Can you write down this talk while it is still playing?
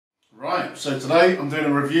Right, so today I'm doing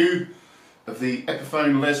a review of the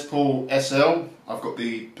Epiphone Les Paul SL. I've got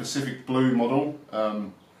the Pacific Blue model.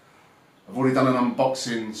 I've already done an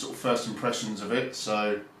unboxing, sort of first impressions of it,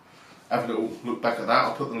 so have a little look back at that.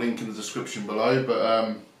 I'll put the link in the description below.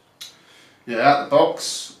 But yeah, out the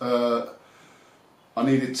box, I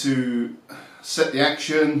needed to set the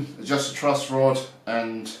action, adjust the truss rod,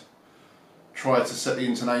 and try to set the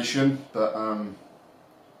intonation. But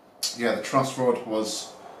yeah, the truss rod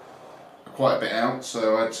was quite a bit out,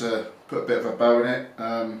 so I had to put a bit of a bow in it,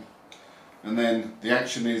 and then the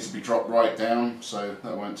action needs to be dropped right down, so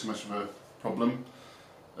that weren't too much of a problem.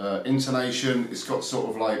 Intonation, it's got sort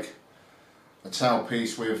of like a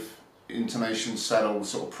tailpiece with intonation saddle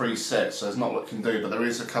sort of preset, so there's not what it can do, but there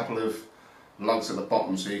is a couple of lugs at the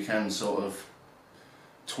bottom so you can sort of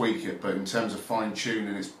tweak it, but in terms of fine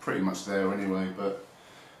tuning it's pretty much there anyway. But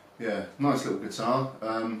yeah, nice little guitar.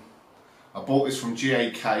 I bought this from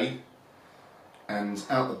GAK, and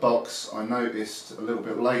out the box I noticed a little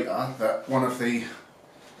bit later that one of the,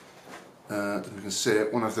 I don't know if you can see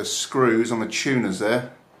it, one of the screws on the tuners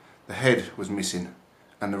there, the head was missing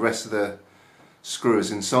and the rest of the screw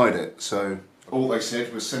is inside it. So all they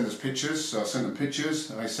said was send us pictures, so I sent them pictures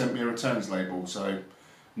and they sent me a returns label, so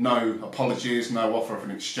no apologies, no offer of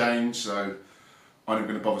an exchange, so I'm not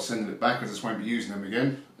going to bother sending it back, I just won't be using them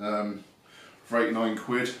again. For 89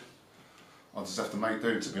 quid I'll just have to make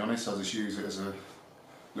do, to be honest. I'll just use it as a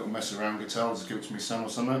little mess around guitar, I'll just give it to my son or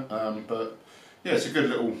something. But yeah, it's a good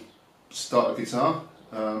little starter guitar.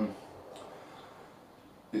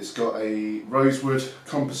 It's got a rosewood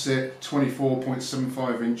composite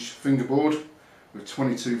 24.75 inch fingerboard with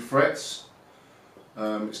 22 frets.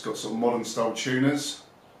 It's got sort of modern style tuners.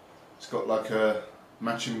 It's got like a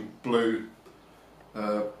matching blue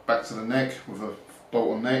back to the neck with a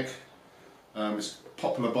bolt on neck. It's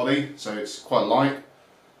popular body, so it's quite light.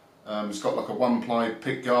 It's got like a one-ply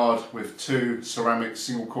pick guard with two ceramic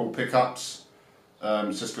single coil pickups.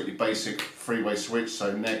 It's just got your basic three-way switch,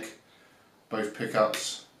 so neck, both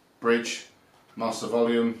pickups, bridge, master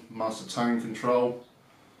volume, master tone control.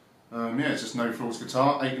 Yeah, it's just no frills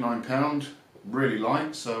guitar, £89, really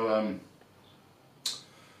light. So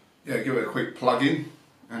yeah, give it a quick plug in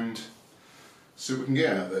and see what we can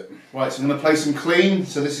get out of it. Right, so I'm going to play some clean.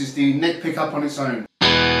 So this is the neck pickup on its own.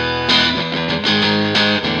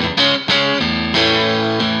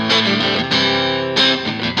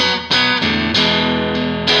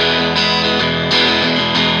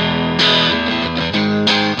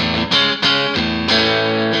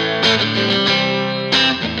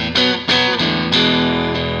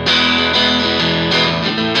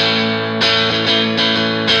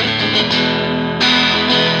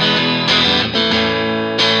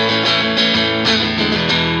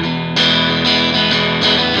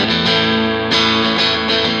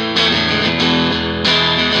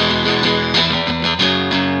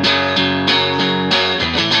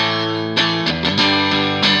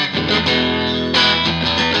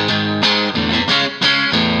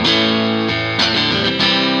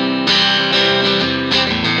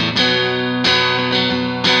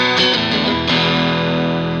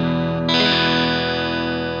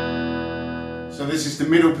 So this is the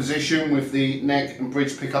middle position with the neck and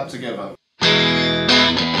bridge pickup together.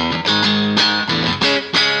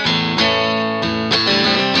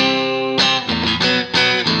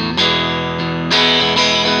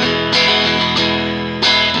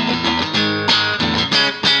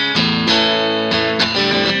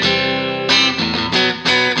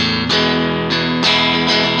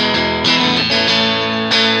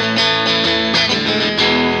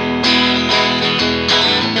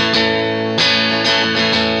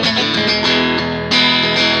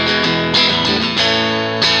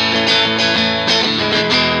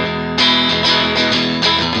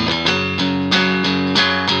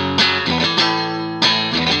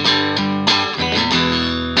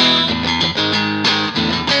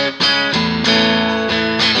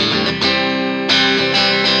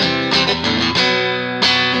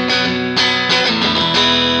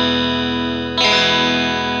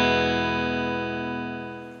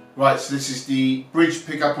 Right, so this is the bridge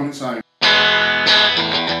pickup on its own.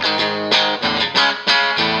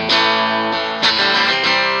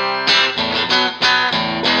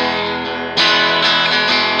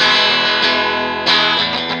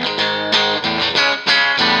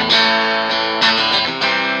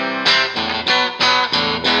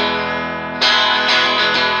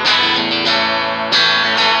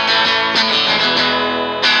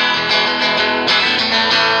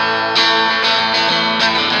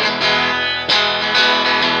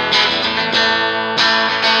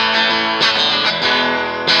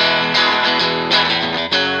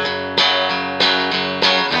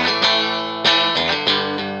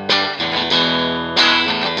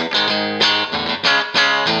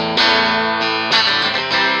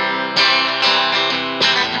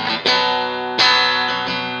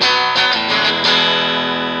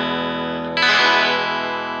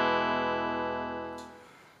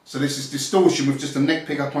 So this is distortion with just a neck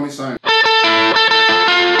pickup on its own.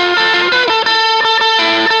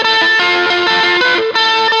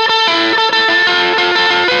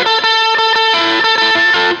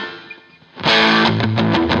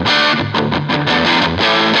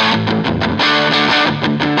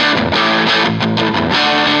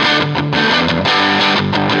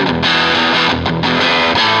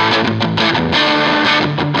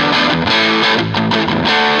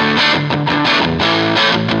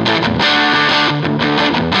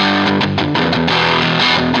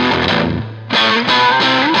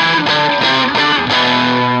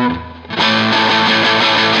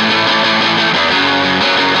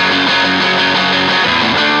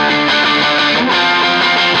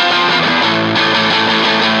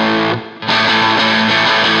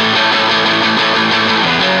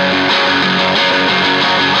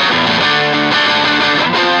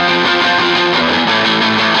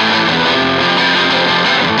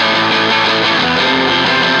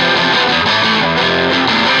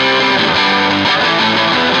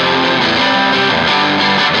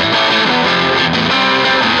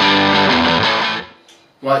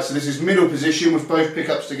 Right, so this is middle position with both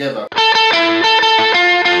pickups together.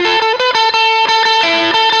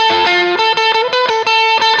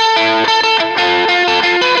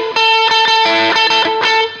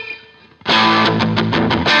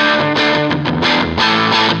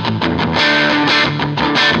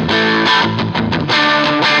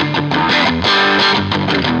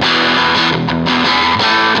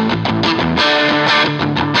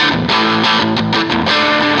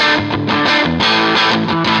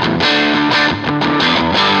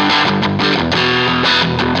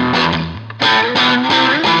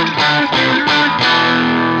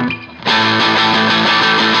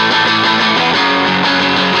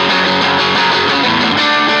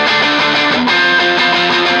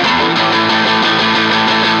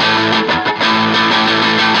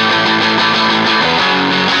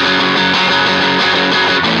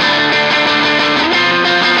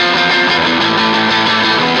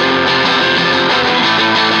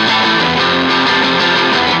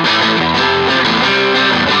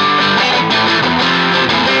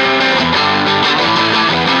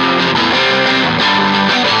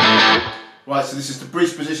 Right, so this is the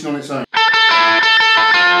bridge position on its own.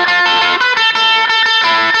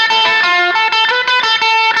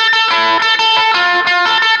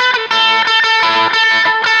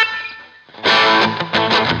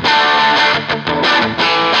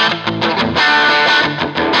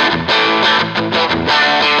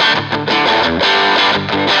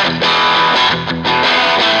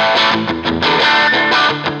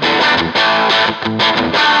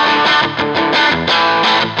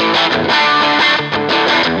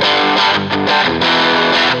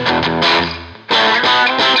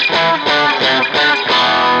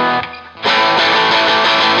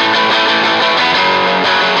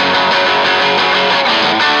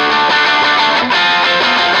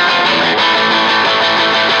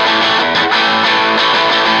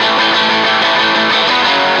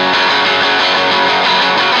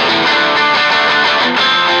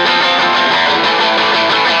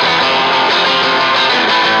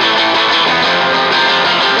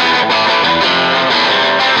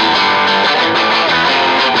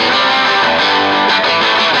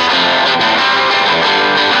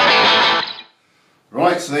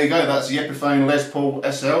 So there you go, that's the Epiphone Les Paul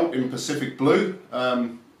SL in Pacific Blue.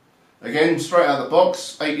 Again, straight out of the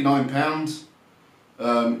box, £89.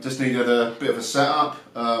 Just needed a bit of a setup.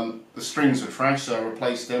 The strings were trash, so I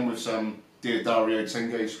replaced them with some Diodario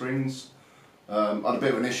 10 gauge strings. I had a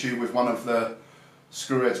bit of an issue with one of the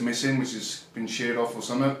screw heads missing, which has been sheared off or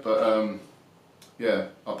something, but yeah,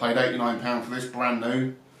 I paid £89 for this, brand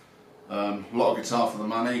new. A lot of guitar for the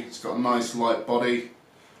money. It's got a nice light body,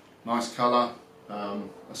 nice colour. I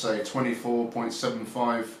say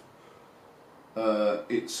 24.75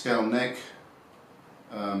 inch scale neck,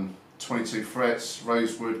 22 frets,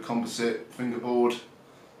 rosewood composite fingerboard.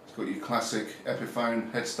 It's got your classic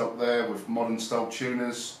Epiphone headstock there with modern style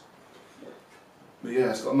tuners. But yeah,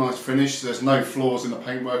 it's got a nice finish. There's no flaws in the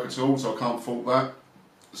paintwork at all, so I can't fault that.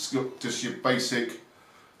 It's got just your basic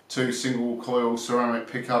 2 single coil ceramic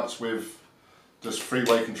pickups with just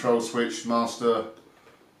three-way control switch, master,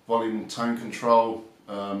 volume and tone control,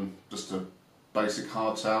 just a basic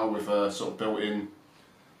hardtail with a sort of built-in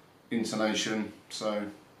intonation. So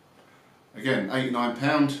again,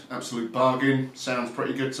 £89, absolute bargain. Sounds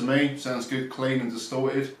pretty good to me, sounds good, clean and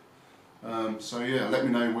distorted. So yeah, let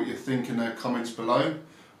me know what you think in the comments below.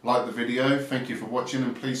 Like the video, thank you for watching,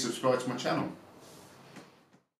 and please subscribe to my channel.